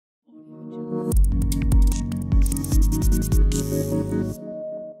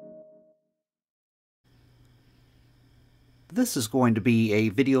This is going to be a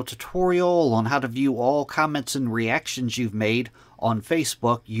video tutorial on how to view all comments and reactions you've made on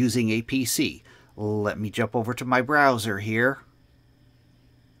Facebook using a PC. Let me jump over to my browser here.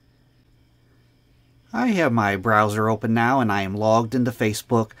 I have my browser open now and I am logged into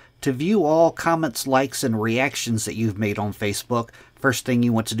Facebook. To view all comments, likes, and reactions that you've made on Facebook, first thing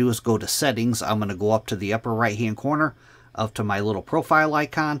you want to do is go to Settings. I'm going to go up to the upper right hand corner up to my little profile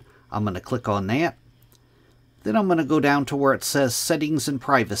icon. I'm going to click on that. Then I'm going to go down to where it says Settings and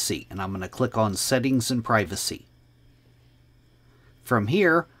Privacy, and I'm going to click on Settings and Privacy. From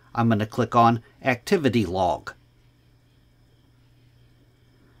here, I'm going to click on Activity Log.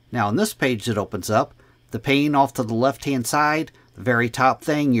 Now on this page that opens up, the pane off to the left-hand side, the very top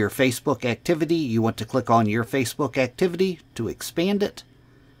thing, your Facebook activity, you want to click on your Facebook activity to expand it.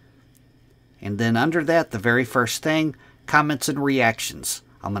 And then under that, the very first thing, Comments and Reactions.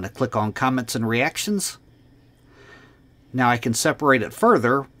 I'm going to click on Comments and Reactions. Now I can separate it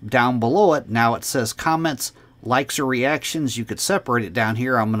further. Down below it, now it says comments, likes, or reactions. You could separate it down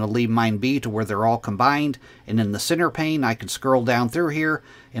here. I'm going to leave mine be to where they're all combined. And in the center pane, I can scroll down through here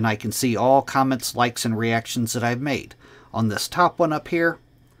and I can see all comments, likes, and reactions that I've made. On this top one up here,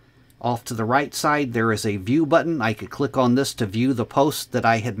 off to the right side, there is a view button. I could click on this to view the post that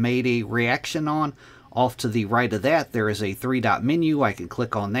I had made a reaction on. Off to the right of that, there is a three-dot menu. I can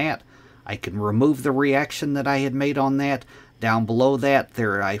click on that. I can remove the reaction that I had made on that. Down below that,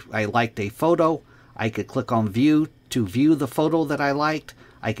 I liked a photo. I could click on View to view the photo that I liked.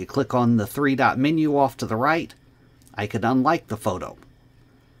 I could click on the three-dot menu off to the right. I could unlike the photo.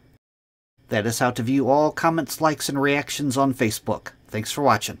 That is how to view all comments, likes, and reactions on Facebook. Thanks for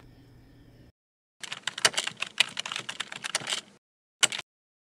watching.